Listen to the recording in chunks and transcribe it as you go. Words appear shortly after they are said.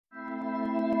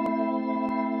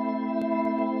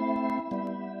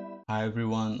Hi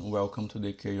everyone, welcome to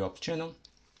the QaOps channel.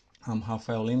 I'm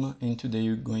Rafael Lima and today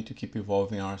we're going to keep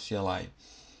evolving our CLI.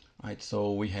 Right,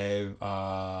 so we have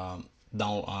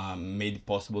made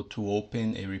possible to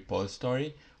open a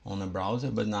repository on a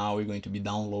browser, but now we're going to be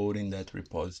downloading that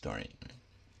repository.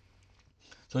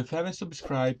 So if you haven't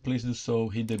subscribed, please do so,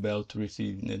 hit the bell to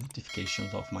receive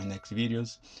notifications of my next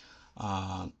videos.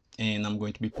 And I'm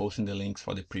going to be posting the links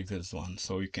for the previous one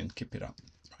so you can keep it up.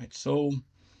 Right, so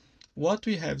what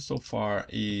we have so far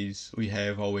is we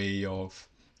have a way of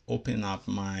opening up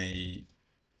my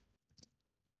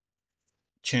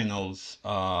channels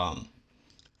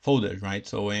folders, right?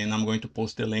 So, and I'm going to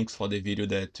post the links for the video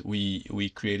that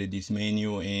we created this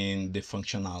menu and the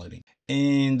functionality.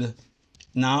 And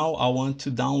now I want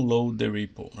to download the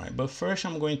repo, right? But first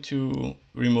I'm going to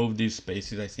remove these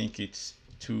spaces. I think it's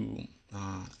too,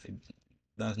 it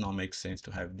does not make sense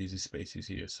to have these spaces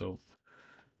here. So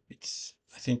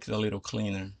I think it's a little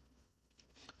cleaner.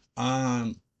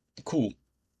 Cool.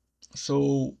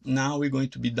 So now we're going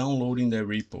to be downloading the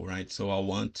repo, right? So I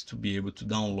want to be able to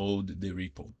download the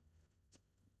repo.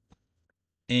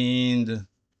 And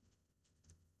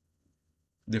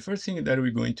the first thing that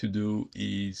we're going to do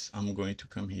is I'm going to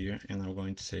come here and I'm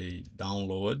going to say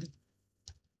download.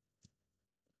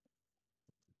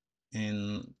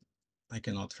 And I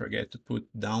cannot forget to put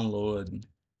download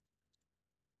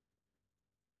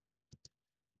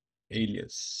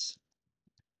alias.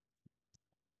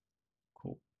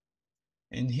 Cool.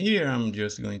 And here I'm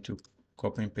just going to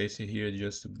copy and paste it here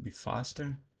just to be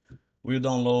faster. We'll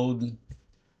download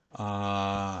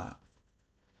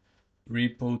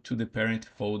repo to the parent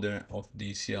folder of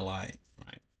the CLI,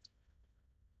 right?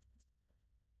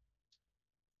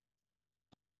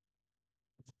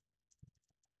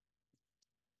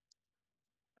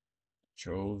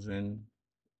 Chosen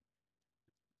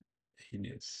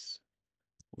alias.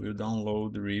 We'll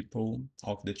download the repo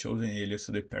of the chosen alias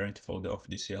to the parent folder of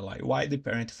the CLI. Why the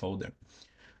parent folder?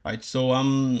 Right, so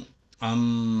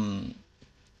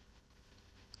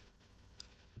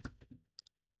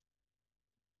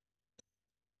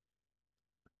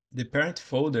the parent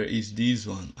folder is this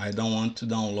one. I don't want to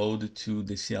download to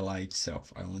the CLI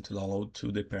itself. I want to download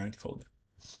to the parent folder.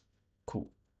 Cool.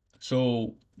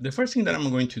 So the first thing that I'm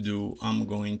going to do, I'm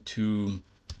going to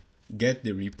get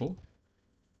the repo.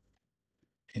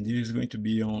 And this is going to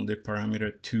be on the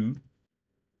parameter 2.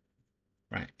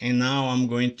 Right, and now I'm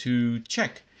going to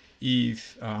check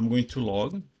if I'm going to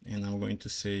log, and I'm going to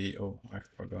say, oh, I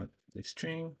forgot the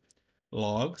string,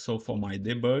 log. So for my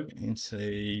debug, and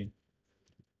say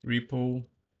repo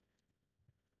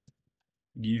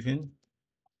given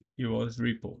it was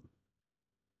repo.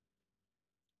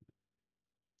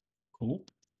 Cool.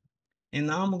 And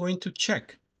now I'm going to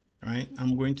check, right?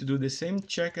 I'm going to do the same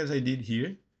check as I did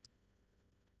here,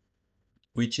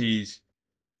 which is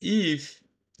if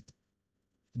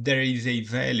there is a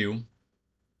value,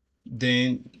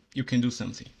 then you can do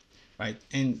something, right?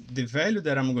 And the value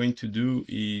that I'm going to do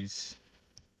is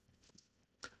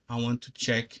I want to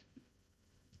check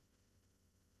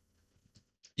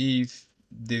if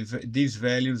these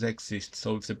values exist.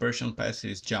 So if the person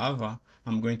passes Java,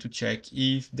 I'm going to check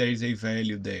if there is a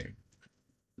value there.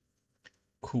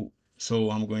 Cool.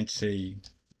 So I'm going to say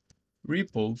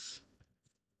repos,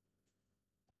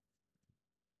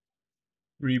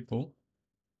 repo.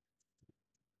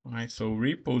 All right, so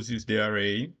repos is the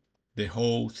array, the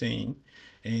whole thing,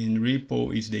 and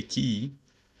repo is the key.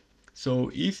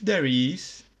 So if there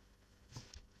is,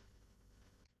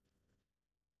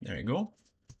 there you go.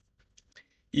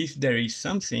 If there is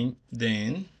something,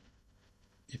 then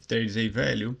if there is a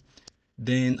value,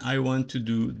 then I want to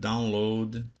do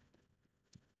download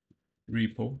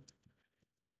repo,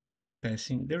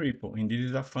 passing the repo. And this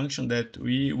is a function that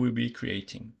we will be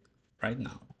creating right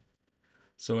now.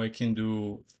 So I can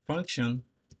do function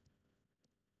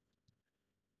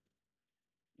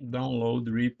download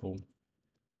repo,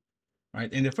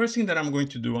 right? And the first thing that I'm going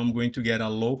to do, I'm going to get a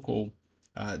local,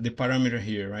 the parameter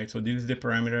here, right? So this is the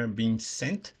parameter being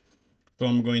sent. So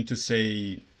I'm going to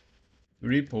say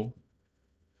repo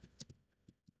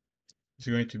is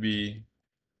going to be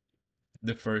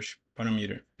the first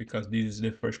parameter because this is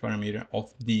the first parameter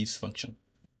of this function.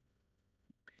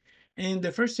 And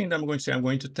the first thing that I'm going to say, I'm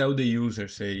going to tell the user,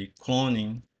 say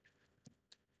cloning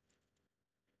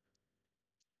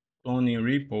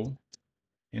repo,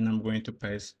 and I'm going to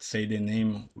pass, say the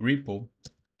name repo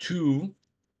to,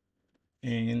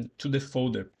 and to the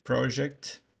folder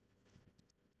project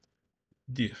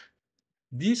dir.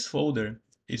 This folder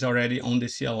is already on the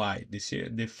CLI.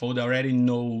 The folder already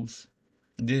knows,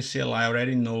 the CLI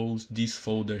already knows this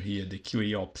folder here, the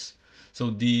QaOps. So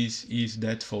this is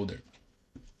that folder.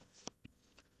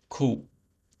 Cool.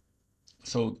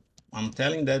 So I'm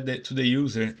telling that to the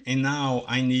user, and now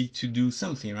I need to do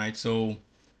something, right? So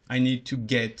I need to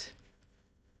get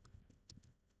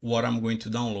what I'm going to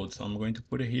download. So I'm going to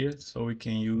put it here so we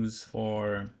can use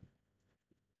for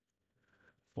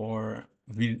to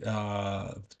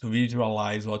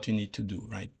visualize what you need to do,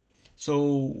 right?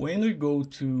 So when we go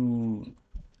to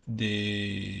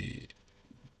the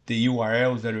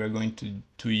URLs that we are going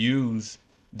to use,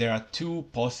 there are two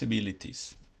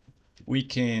possibilities. We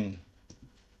can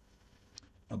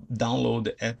download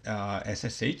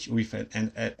SSH with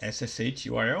an SSH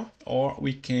URL, or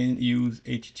we can use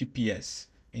HTTPS.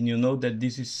 And you know that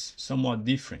this is somewhat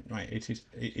different, right?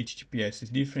 HTTPS is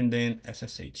different than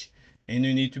SSH. And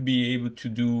you need to be able to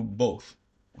do both.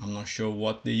 I'm not sure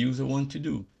what the user wants to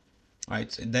do,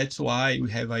 right? So that's why we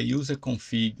have a user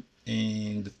config,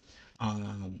 and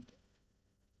um,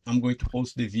 I'm going to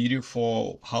post the video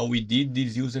for how we did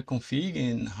this user config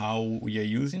and how we are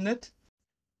using it.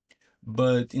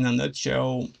 But in a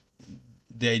nutshell,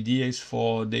 the idea is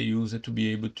for the user to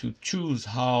be able to choose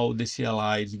how the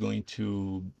CLI is going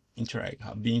to be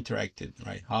interacted,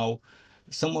 right? How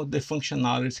some of the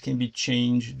functionalities can be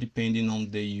changed depending on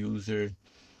the user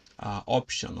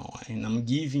optional. And I'm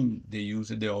giving the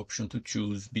user the option to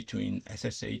choose between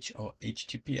SSH or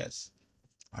HTTPS.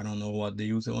 I don't know what the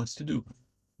user wants to do.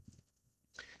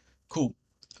 Cool.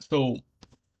 So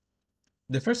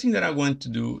the first thing that I want to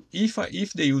do, if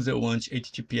the user wants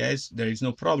HTTPS, there is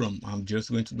no problem. I'm just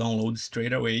going to download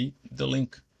straight away the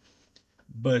link.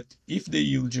 But if the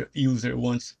user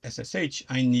wants SSH,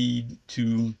 I need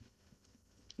to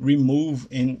remove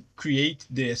and create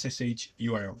the SSH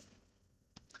URL.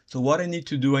 So what I need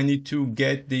to do, I need to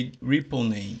get the repo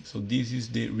name. So this is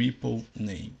the repo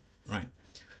name, right?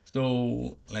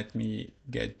 So let me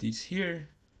get this here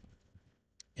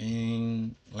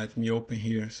and let me open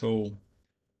here. So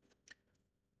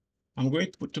I'm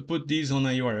going to put this on a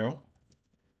URL. All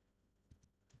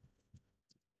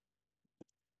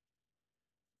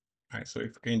right, so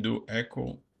if I can do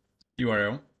echo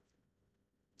URL,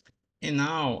 and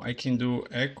now I can do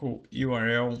echo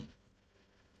URL,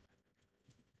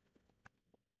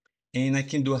 and I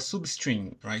can do a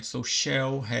substring, right? So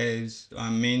shell has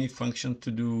many functionality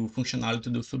to do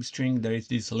substring. There is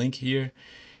this link here.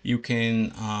 You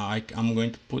can, I'm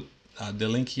going to put the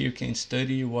link here. You can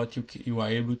study what you are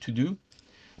able to do.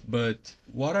 But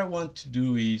what I want to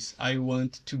do is I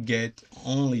want to get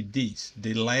only this,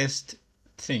 the last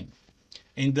thing.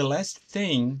 And the last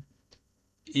thing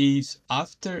is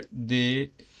after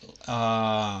the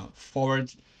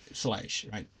forward slash,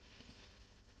 right?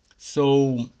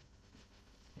 So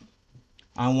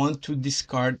I want to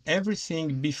discard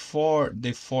everything before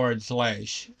the forward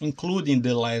slash, including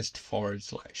the last forward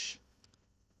slash.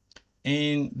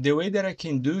 And the way that I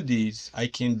can do this, I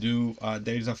can do,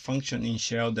 there is a function in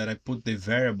shell that I put the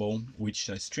variable, which is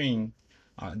a string,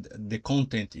 the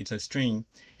content is a string,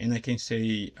 and I can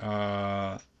say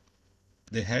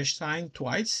the hash sign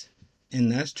twice,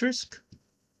 an asterisk,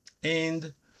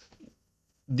 and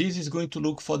this is going to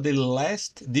look for the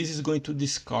last, this is going to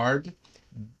discard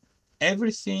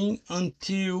everything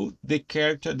until the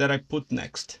character that I put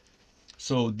next.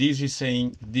 So this is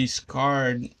saying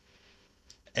discard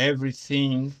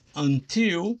everything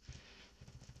until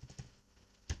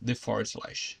the forward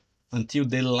slash, until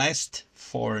the last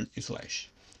forward slash.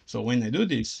 So when I do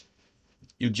this,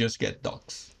 you just get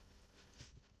docs,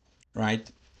 right?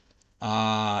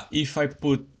 If I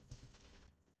put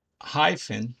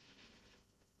hyphen,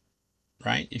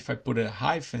 right? If I put a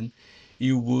hyphen,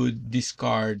 you would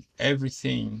discard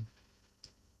everything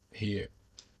here.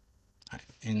 Right?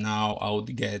 And now I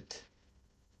would get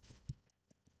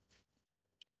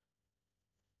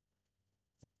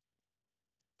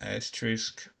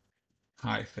asterisk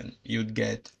hyphen. You'd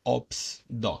get ops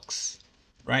docs,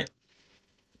 right?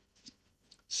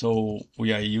 So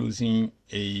we are using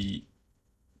a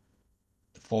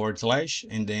forward slash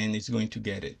and then it's going to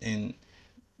get it. And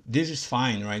this is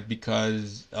fine, right?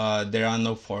 Because there are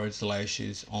no forward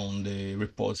slashes on the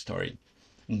repository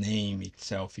name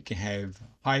itself. You can have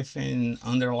hyphen,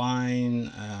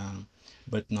 underline,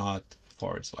 but not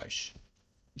forward slash.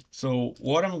 So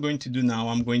what I'm going to do now,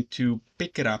 I'm going to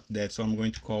pick it up that. So I'm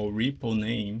going to call repo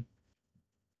name,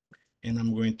 and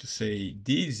I'm going to say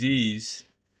this is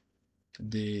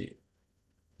the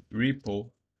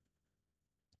repos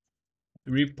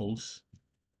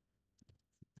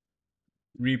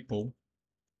repo,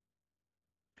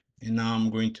 and now I'm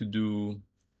going to do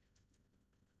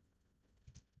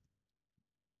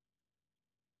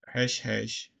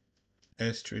hash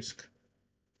asterisk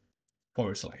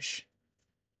forward slash.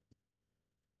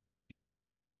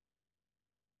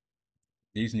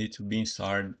 These need to be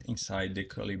inside the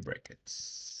curly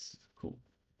brackets. Cool.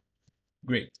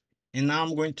 Great. And now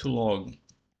I'm going to log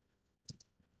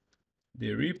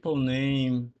the repo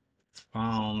name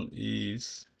found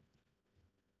is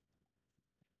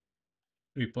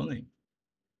repo name.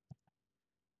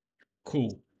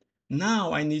 Cool.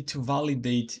 Now I need to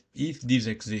validate if this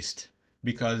exists,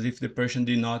 because if the person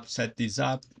did not set this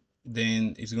up,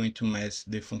 then it's going to mess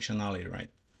the functionality, right?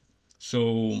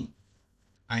 So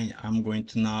I'm going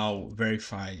to now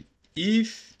verify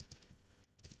if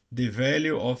the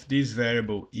value of this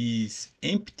variable is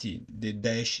empty, the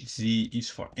dash z is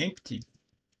for empty,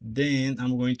 then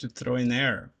I'm going to throw an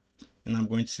error and I'm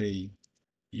going to say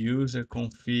user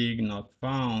config not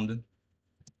found.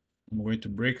 I'm going to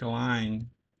break a line.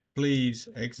 Please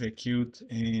execute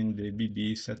and the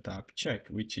BB setup check,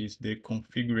 which is the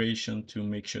configuration to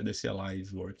make sure the CLI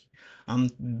is working. I'm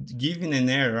giving an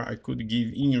error. I could give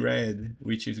in red,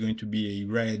 which is going to be a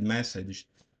red message,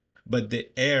 but the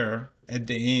error at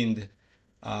the end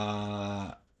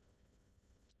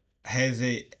has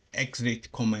a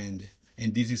exit command,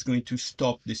 and this is going to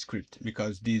stop the script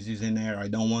because this is an error. I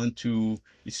don't want to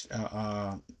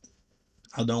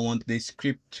I don't want the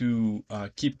script to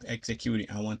keep executing.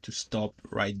 I want to stop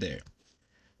right there.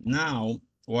 Now,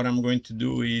 what I'm going to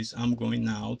do is I'm going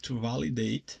now to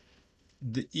validate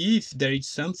if there is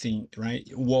something, right?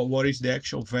 What is the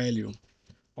actual value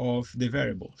of the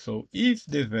variable? So if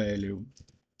the value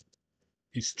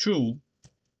is true,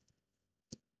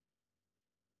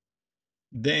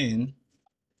 then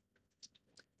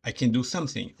I can do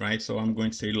something, right? So I'm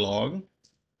going to say log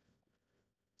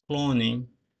cloning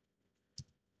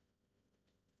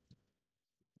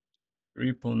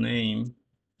repo name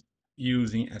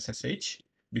using SSH,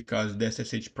 because the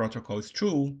SSH protocol is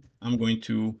true. I'm going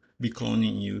to be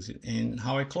cloning use it. And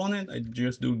how I clone it, I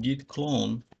just do git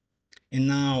clone. And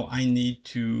now I need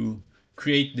to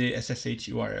create the SSH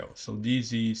URL. So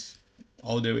this is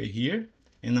all the way here.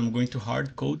 And I'm going to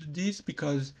hard code this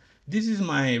because this is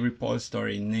my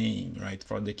repository name, right,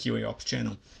 for the QaOps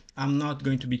channel. I'm not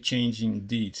going to be changing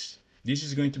this. This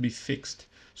is going to be fixed.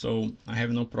 So I have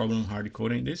no problem hard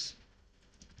coding this.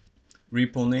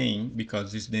 Repo name,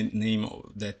 because it's the name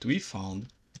that we found,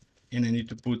 and I need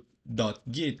to put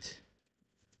 .git.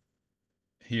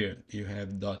 Here you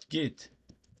have .git,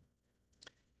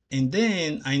 and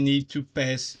then I need to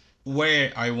pass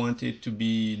where I want it to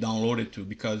be downloaded to,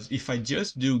 because if I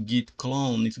just do git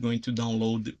clone, it's going to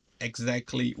download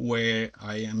exactly where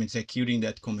I am executing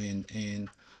that command, and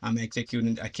I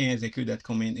can't execute that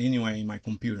command anywhere in my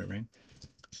computer, right?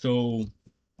 So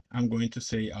I'm going to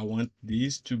say I want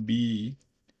this to be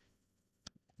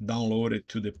downloaded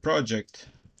to the project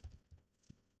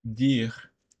dir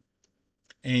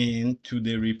and to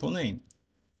the repo name,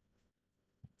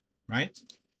 right?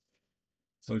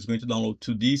 So it's going to download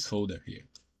to this folder here.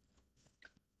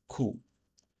 Cool.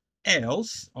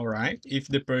 Else, all right, if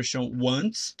the person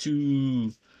wants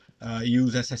to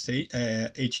use SSH,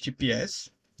 HTTPS,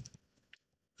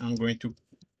 I'm going to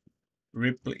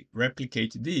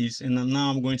replicate this, and now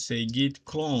I'm going to say git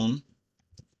clone,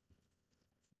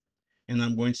 and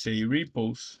I'm going to say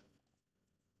repos,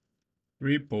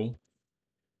 repo,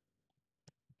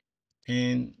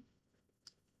 and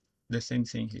the same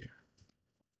thing here.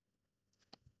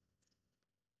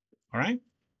 All right,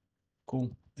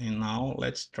 cool. And now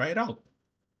let's try it out.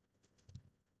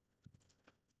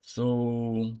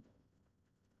 So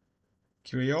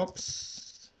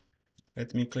QaOps,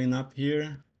 let me clean up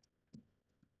here.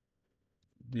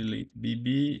 Delete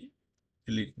BB,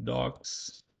 delete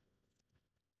docs,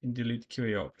 and delete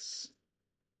QaOps.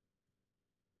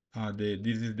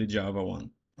 This is the Java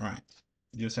one, right?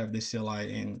 Just have the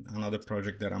CLI in another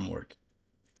project that I'm working.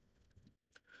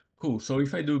 Cool. So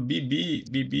if I do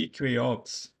BB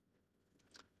QaOps,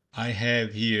 I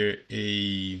have here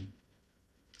and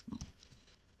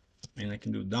I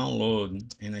can do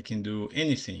download, and I can do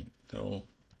anything. So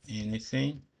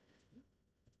anything.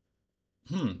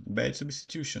 Bad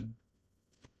substitution.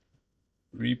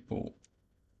 Repo.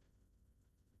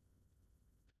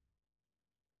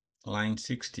 Line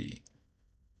 60.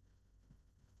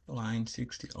 Line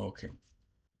 60. Okay.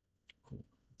 Cool.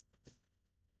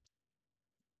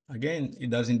 Again, it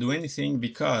doesn't do anything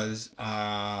because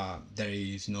there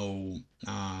is no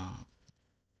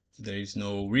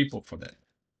repo for that.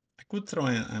 I could throw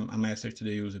a message to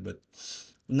the user, but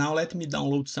now let me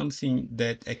download something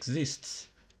that exists,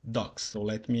 docs. So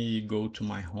let me go to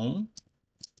my home.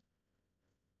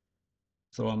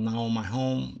 So I'm now on my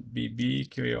home, BB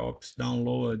QaOps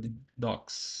download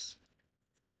docs.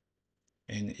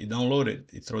 And it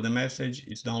downloaded. It threw the message,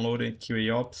 it's downloaded,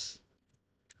 QaOps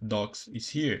docs is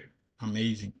here.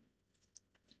 Amazing.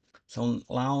 So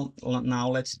now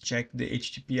let's check the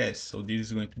HTTPS. So this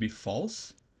is going to be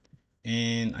false.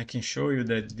 And I can show you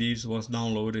that this was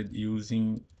downloaded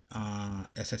using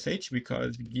SSH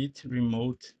because git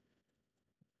remote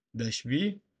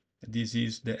 -v, this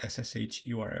is the SSH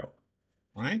URL,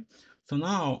 right? So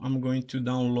now I'm going to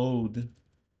download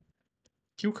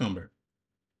Cucumber,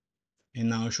 and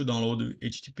now I should download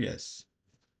HTTPS.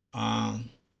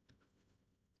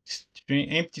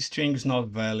 Empty string is not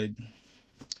valid.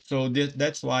 So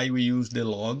that's why we use the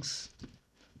logs.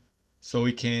 So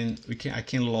I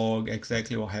can log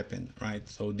exactly what happened, right?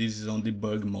 So this is on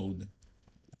debug mode.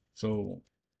 So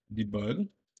debug,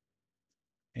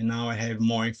 and now I have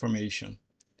more information.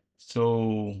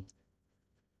 So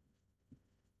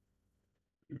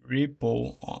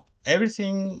repo,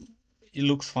 everything, it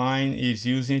looks fine, is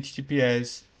using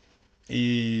HTTPS,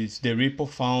 is the repo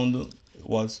found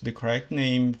was the correct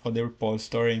name for the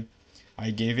repository.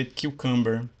 I gave it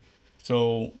Cucumber,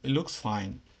 so it looks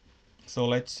fine.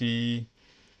 So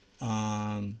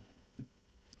um,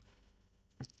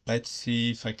 let's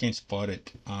see if I can spot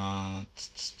it.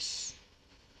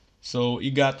 So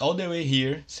it got all the way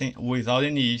here without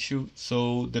any issue.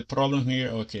 So the problem here,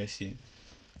 okay, I see.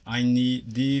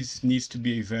 This needs to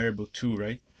be a variable too,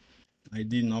 right? I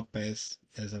did not pass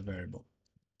as a variable.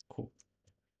 Cool.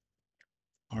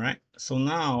 All right. So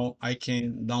now I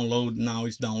can download. Now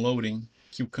it's downloading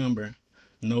Cucumber.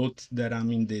 Note that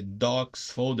I'm in the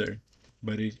docs folder,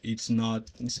 but it's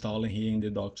not installing here in the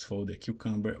docs folder.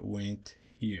 Cucumber went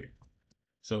here.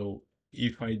 So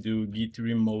if I do git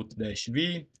remote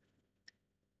 -v,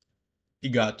 it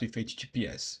got with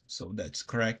HTTPS. So that's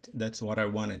correct. That's what I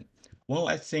wanted. One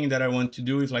last thing that I want to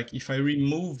do is like if I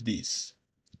remove this,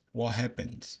 what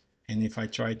happens? And if I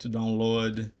try to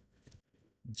download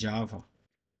Java,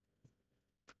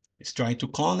 it's trying to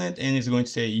clone it and it's going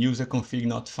to say user config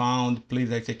not found,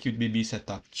 please execute bb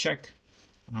setup. Check.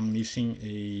 I'm missing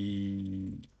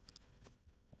a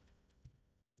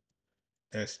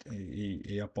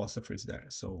apostrophe there.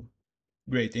 So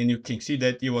great. And you can see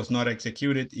that it was not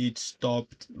executed. It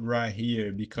stopped right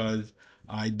here because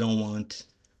I don't want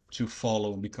to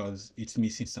follow because it's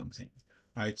missing something.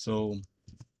 All right. So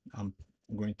I'm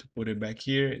going to put it back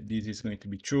here. This is going to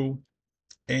be true.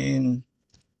 And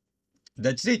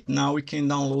that's it. Now we can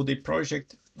download the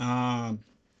project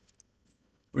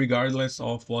regardless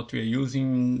of what we are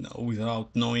using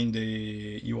without knowing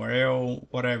the URL,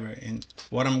 whatever. And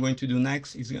what I'm going to do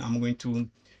next is I'm going to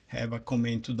have a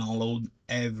command to download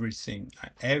everything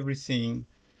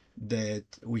that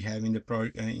we have in the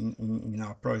in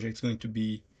our project is going to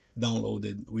be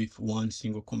downloaded with one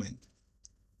single command.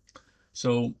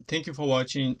 So thank you for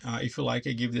watching. If you like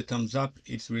it, give the thumbs up.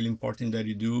 It's really important that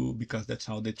you do because that's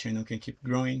how the channel can keep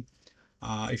growing.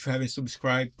 If you haven't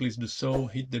subscribed, please do so.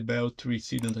 Hit the bell to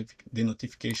receive the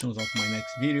notifications of my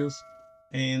next videos.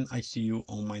 And I see you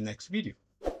on my next video.